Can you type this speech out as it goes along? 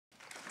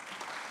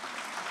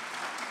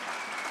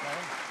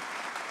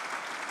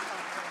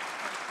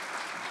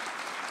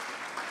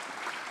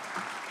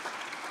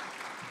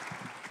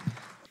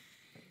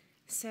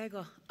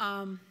Sego.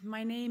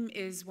 My name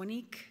is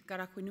Waneek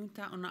Horn-Miller,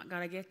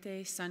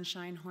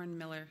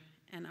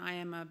 and I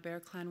am a Bear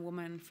Clan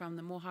woman from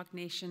the Mohawk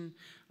Nation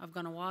of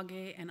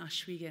Kahnawake and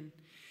Ohsweken.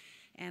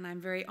 And I'm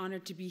very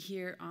honored to be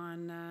here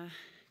on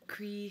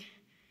Cree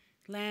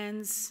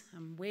lands.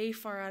 I'm way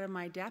far out of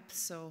my depth,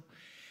 so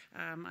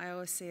I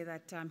always say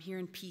that I'm here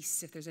in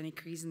peace if there's any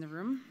Crees in the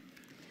room.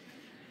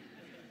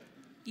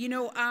 You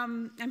know,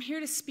 I'm here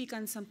to speak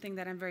on something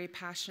that I'm very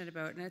passionate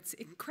about, and it's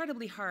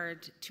incredibly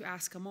hard to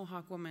ask a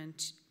Mohawk woman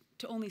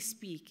to only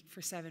speak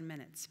for 7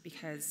 minutes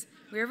because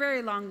we're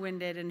very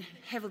long-winded and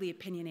heavily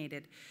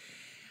opinionated.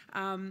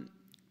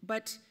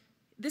 But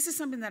this is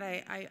something that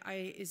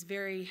is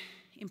very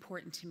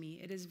important to me.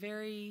 It is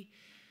very,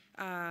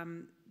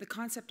 the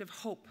concept of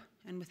hope,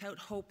 and without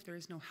hope, there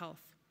is no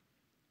health.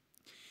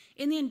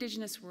 In the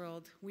Indigenous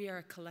world, we are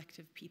a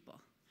collective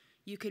people.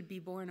 You could be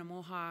born a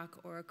Mohawk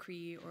or a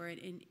Cree or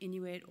an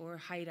Inuit or a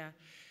Haida,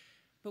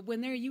 but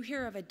when you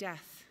hear of a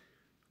death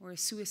or a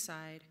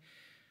suicide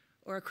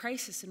or a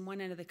crisis in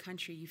one end of the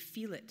country, you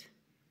feel it.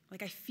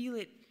 Like I feel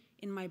it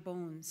in my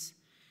bones.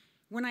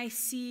 When I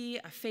see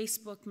a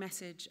Facebook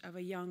message of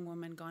a young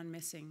woman gone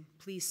missing,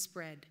 please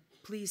spread,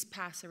 please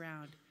pass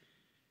around,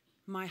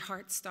 my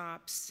heart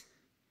stops,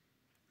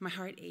 my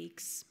heart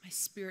aches, my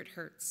spirit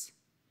hurts.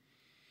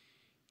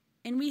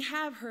 And we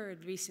have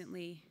heard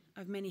recently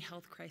of many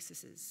health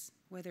crises,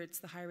 whether it's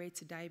the high rates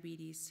of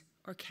diabetes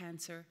or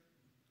cancer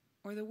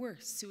or the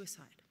worst,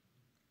 suicide.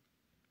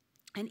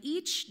 And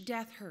each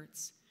death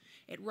hurts.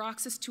 It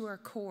rocks us to our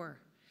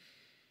core.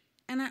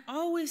 And I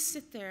always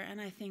sit there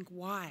and I think,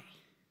 why?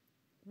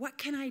 What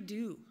can I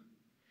do?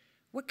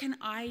 What can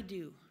I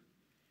do?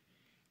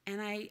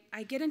 And I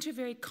get into a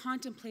very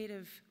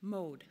contemplative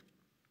mode.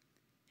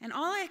 And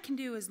all I can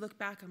do is look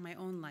back on my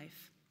own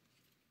life.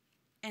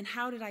 And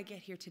how did I get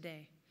here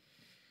today?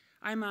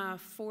 I'm a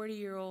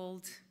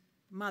 40-year-old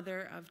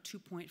mother of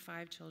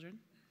 2.5 children.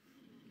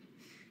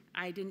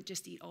 I didn't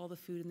just eat all the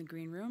food in the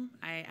green room.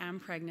 I am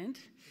pregnant,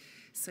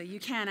 so you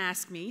can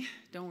ask me,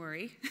 don't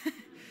worry.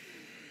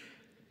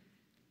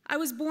 I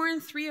was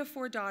born 3 of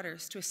 4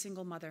 daughters to a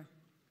single mother.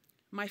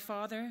 My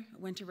father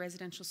went to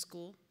residential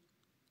school,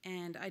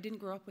 and I didn't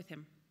grow up with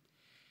him.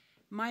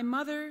 My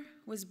mother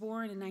was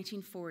born in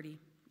 1940,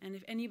 and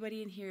if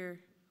anybody in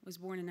here was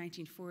born in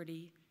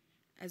 1940,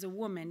 as a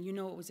woman, you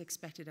know what was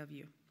expected of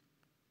you.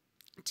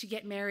 To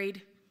get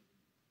married,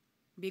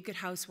 be a good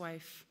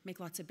housewife, make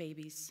lots of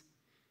babies.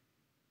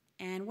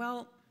 And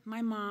well,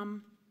 my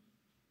mom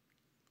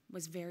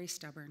was very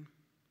stubborn.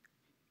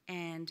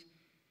 And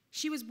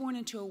she was born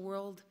into a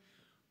world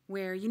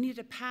where you needed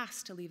a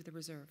pass to leave the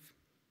reserve,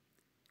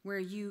 where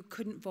you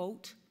couldn't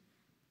vote,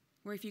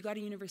 where if you got a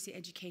university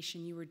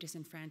education, you were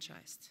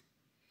disenfranchised.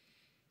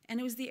 And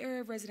it was the era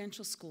of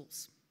residential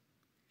schools.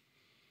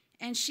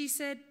 And she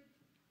said,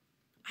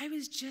 I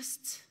was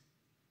just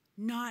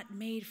not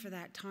made for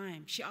that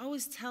time. She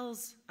always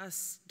tells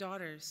us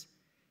daughters,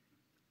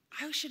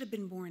 I should have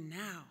been born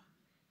now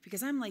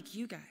because I'm like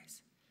you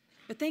guys.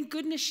 But thank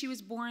goodness she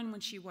was born when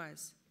she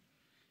was.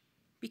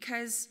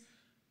 Because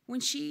when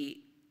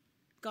she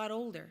got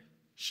older,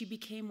 she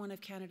became one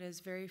of Canada's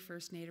very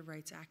first Native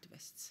rights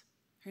activists.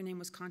 Her name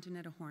was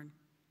Manitobah Horn.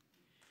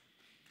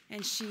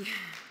 And she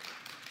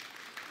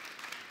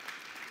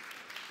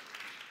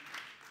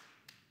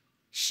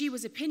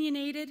was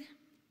opinionated,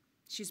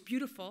 she was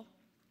beautiful,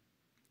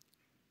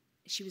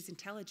 she was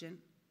intelligent.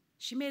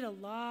 She made a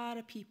lot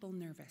of people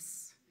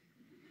nervous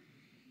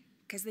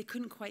because they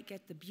couldn't quite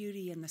get the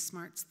beauty and the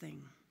smarts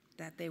thing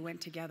that they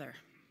went together.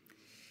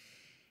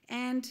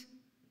 And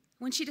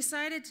when she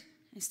decided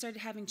and started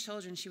having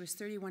children, she was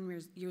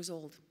 31 years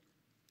old.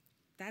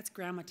 That's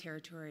grandma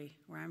territory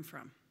where I'm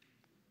from.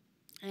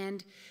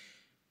 And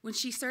when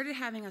she started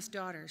having us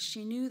daughters,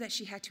 she knew that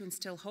she had to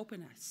instill hope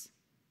in us.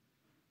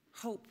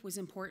 Hope was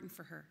important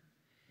for her.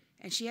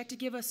 And she had to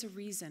give us a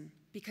reason,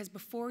 because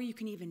before you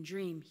can even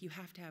dream, you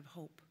have to have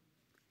hope.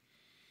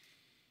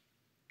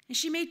 And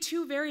she made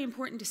 2 very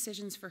important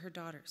decisions for her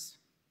daughters.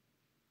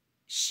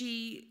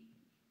 She,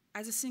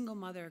 as a single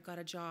mother, got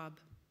a job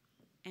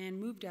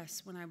and moved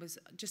us when I was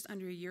just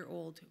under a year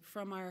old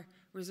from our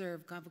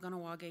reserve,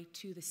 Kahnawake,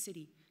 to the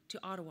city,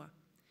 to Ottawa.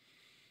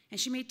 And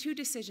she made 2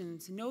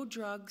 decisions. No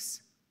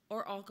drugs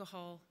or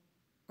alcohol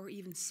or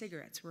even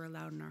cigarettes were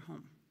allowed in our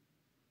home.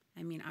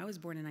 I mean, I was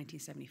born in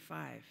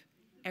 1975.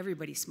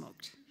 Everybody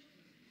smoked.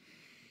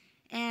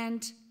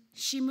 And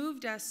she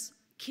moved us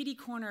kitty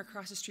corner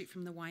across the street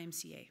from the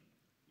YMCA.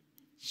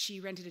 She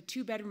rented a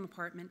 2-bedroom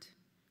apartment.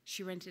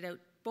 She rented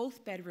out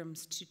both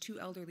bedrooms to 2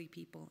 elderly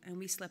people, and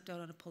we slept out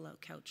on a pull-out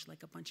couch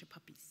like a bunch of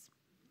puppies.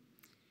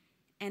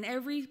 And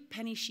every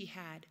penny she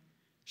had,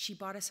 she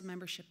bought us a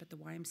membership at the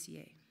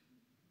YMCA.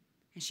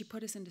 And she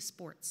put us into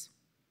sports.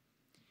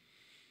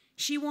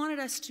 She wanted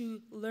us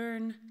to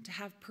learn to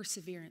have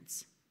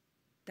perseverance,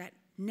 that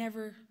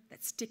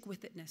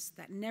stick-with-itness,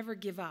 that never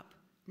give up,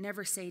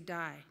 never say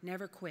die,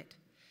 never quit.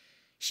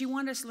 She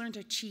wanted us to learn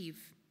to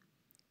achieve,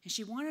 and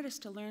she wanted us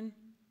to learn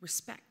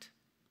respect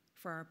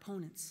for our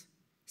opponents,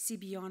 see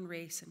beyond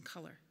race and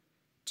color,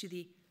 to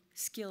the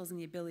skills and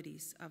the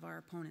abilities of our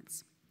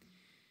opponents.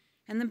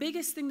 And the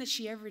biggest thing that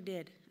she ever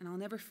did, and I'll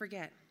never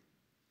forget,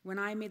 when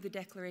I made the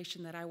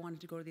declaration that I wanted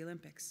to go to the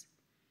Olympics,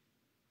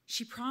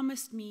 she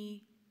promised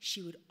me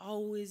she would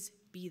always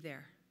be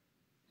there.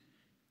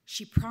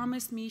 She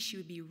promised me she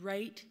would be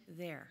right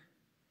there.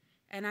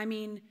 And I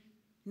mean,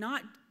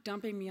 not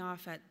dumping me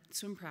off at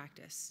swim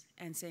practice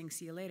and saying,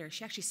 see you later.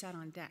 She actually sat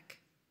on deck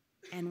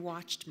and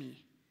watched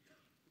me,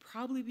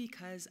 probably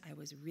because I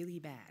was really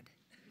bad.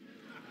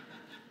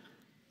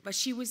 But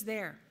she was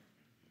there.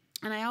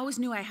 And I always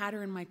knew I had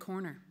her in my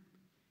corner,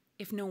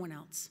 if no one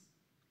else.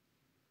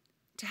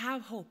 To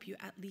have hope, you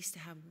at least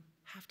have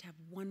to have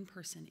one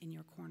person in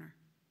your corner.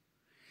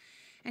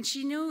 And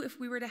she knew if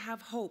we were to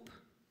have hope,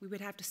 we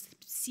would have to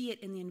see it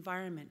in the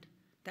environment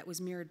that was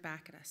mirrored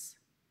back at us.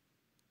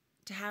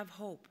 To have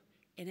hope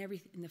in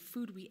the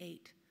food we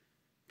ate,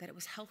 that it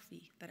was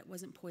healthy, that it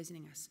wasn't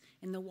poisoning us.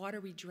 In the water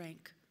we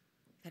drank,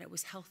 that it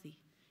was healthy.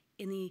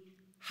 In the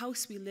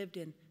house we lived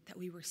in, that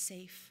we were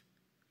safe.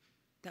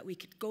 That we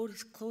could go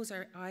to close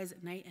our eyes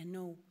at night and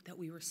know that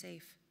we were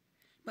safe.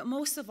 But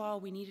most of all,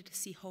 we needed to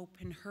see hope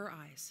in her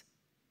eyes,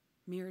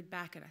 mirrored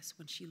back at us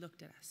when she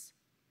looked at us.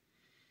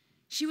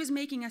 She was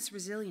making us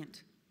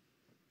resilient.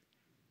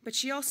 But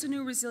she also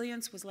knew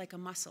resilience was like a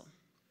muscle,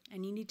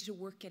 and you needed to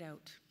work it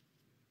out.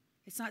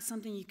 It's not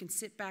something you can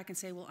sit back and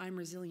say, well, I'm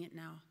resilient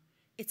now.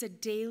 It's a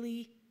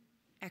daily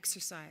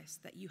exercise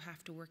that you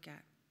have to work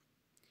at.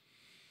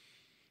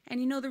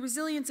 And you know, the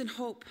resilience and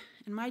hope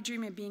and my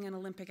dream of being an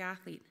Olympic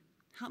athlete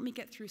helped me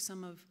get through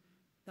some of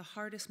the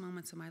hardest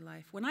moments of my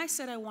life. When I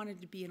said I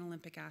wanted to be an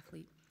Olympic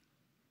athlete,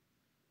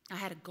 I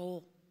had a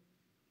goal.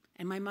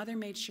 And my mother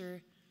made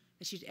sure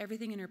that she did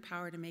everything in her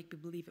power to make me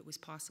believe it was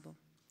possible.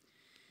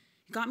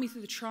 It got me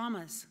through the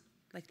traumas,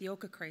 like the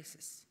Oka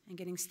crisis and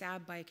getting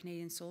stabbed by a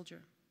Canadian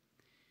soldier.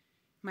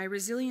 My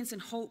resilience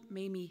and hope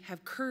made me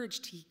have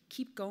courage to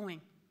keep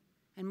going.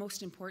 And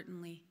most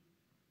importantly,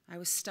 I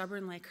was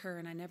stubborn like her,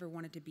 and I never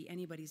wanted to be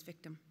anybody's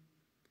victim.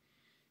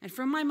 And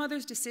from my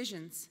mother's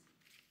decisions,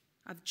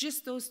 of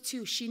just those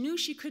two, she knew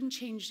she couldn't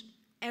change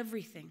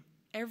everything,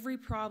 every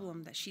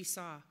problem that she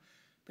saw,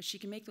 but she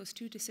can make those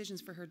two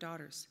decisions for her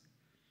daughters.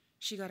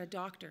 She got a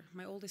doctor.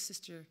 My oldest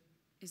sister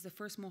is the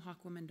first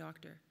Mohawk woman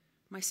doctor.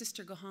 My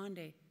sister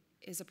Gahande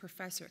is a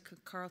professor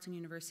at Carleton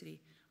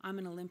University. I'm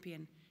an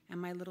Olympian, and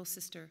my little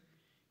sister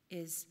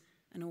is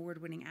an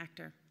award-winning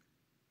actor.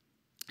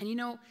 And you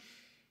know,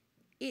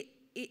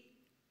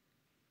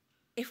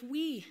 if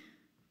we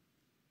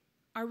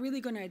are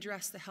really going to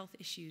address the health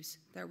issues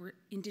that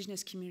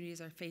Indigenous communities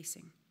are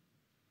facing,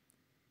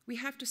 we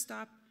have to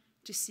stop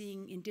just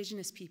seeing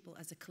Indigenous people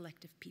as a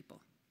collective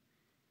people,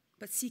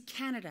 but see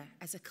Canada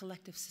as a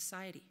collective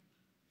society.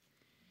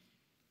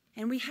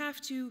 And we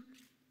have to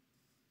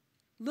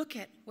look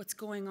at what's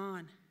going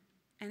on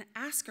and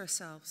ask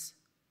ourselves,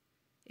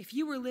 if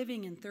you were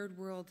living in third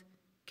world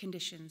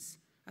conditions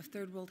of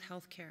third world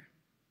healthcare,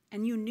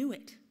 and you knew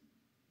it,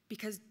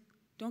 because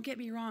don't get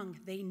me wrong,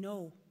 they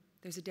know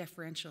there's a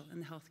differential in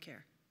the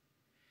healthcare.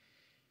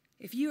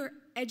 If your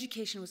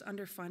education was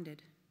underfunded,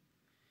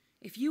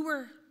 if you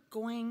were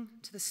going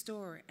to the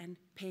store and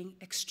paying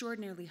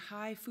extraordinarily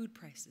high food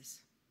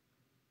prices,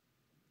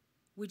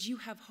 would you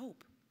have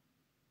hope?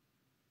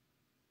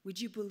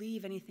 Would you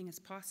believe anything is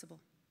possible?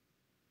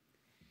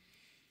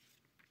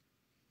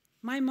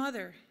 My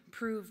mother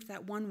proved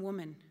that one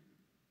woman,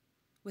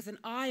 with an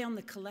eye on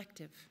the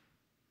collective,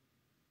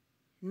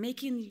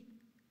 making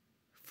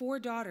 4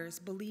 daughters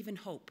believe in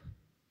hope,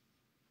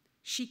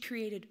 she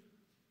created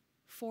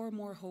 4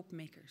 more hope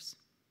makers.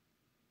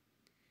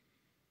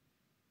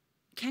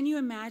 Can you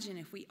imagine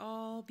if we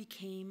all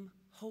became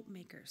hope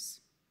makers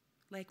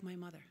like my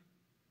mother?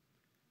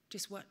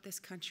 Just what this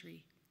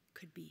country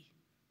could be.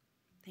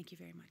 Thank you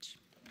very much.